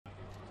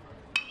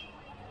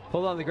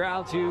Pulled on the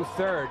ground to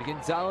third.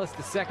 Gonzalez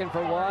to second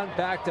for one.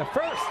 Back to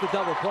first, the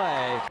double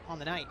play. On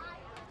the night.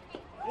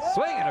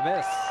 Swing and a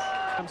miss.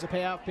 Comes the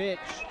payoff pitch.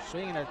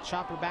 Swinging a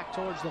chopper back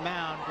towards the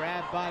mound.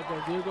 Grabbed by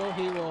Verdugo.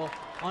 He will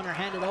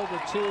underhand it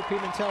over to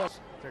Pimentel.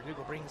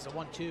 Verdugo brings the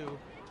 1-2.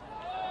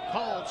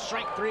 Called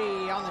strike 3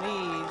 on the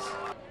knees.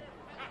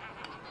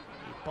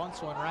 He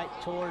bunts one right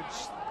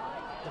towards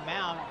the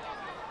mound.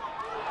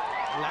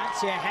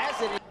 Lancia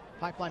has it.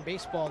 Pipeline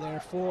baseball there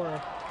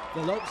for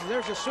the Lopes.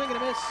 There's a swing and a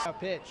miss. A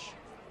pitch.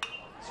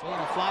 Swinging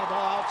a fly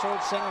ball out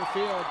towards center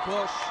field.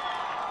 Bush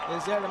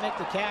is there to make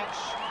the catch.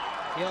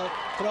 He'll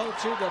throw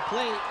to the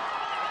plate.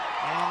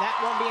 And that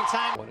won't be in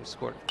time. One who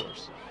scored, of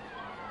course.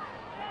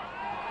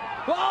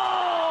 Whoa!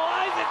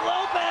 Isaac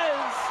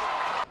Lopez!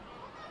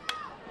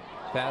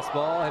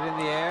 Fastball hit in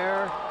the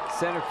air.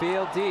 Center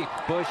field deep.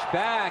 Bush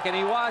back, and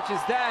he watches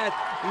that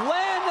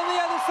land on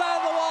the other side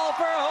of the wall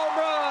for a home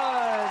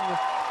run.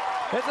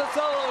 It's a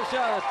solo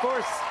shot for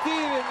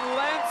Steven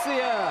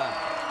Lancia.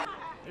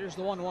 Here's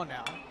the 1-1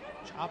 now.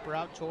 Chopper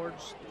out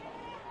towards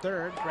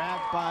third.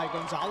 Grabbed by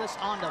Gonzalez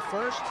on to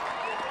first.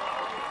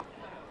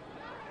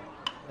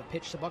 The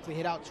pitch to Buckley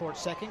hit out towards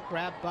second.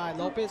 Grabbed by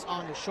Lopez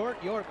on to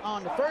short. York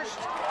on to first.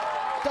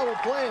 Double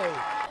play.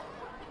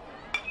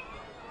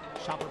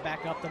 Chopper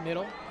back up the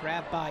middle.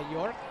 Grabbed by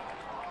York.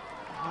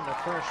 On to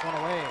first, one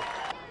away.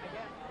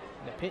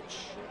 The pitch.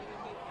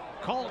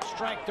 Called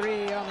strike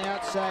 3 on the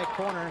outside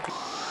corner.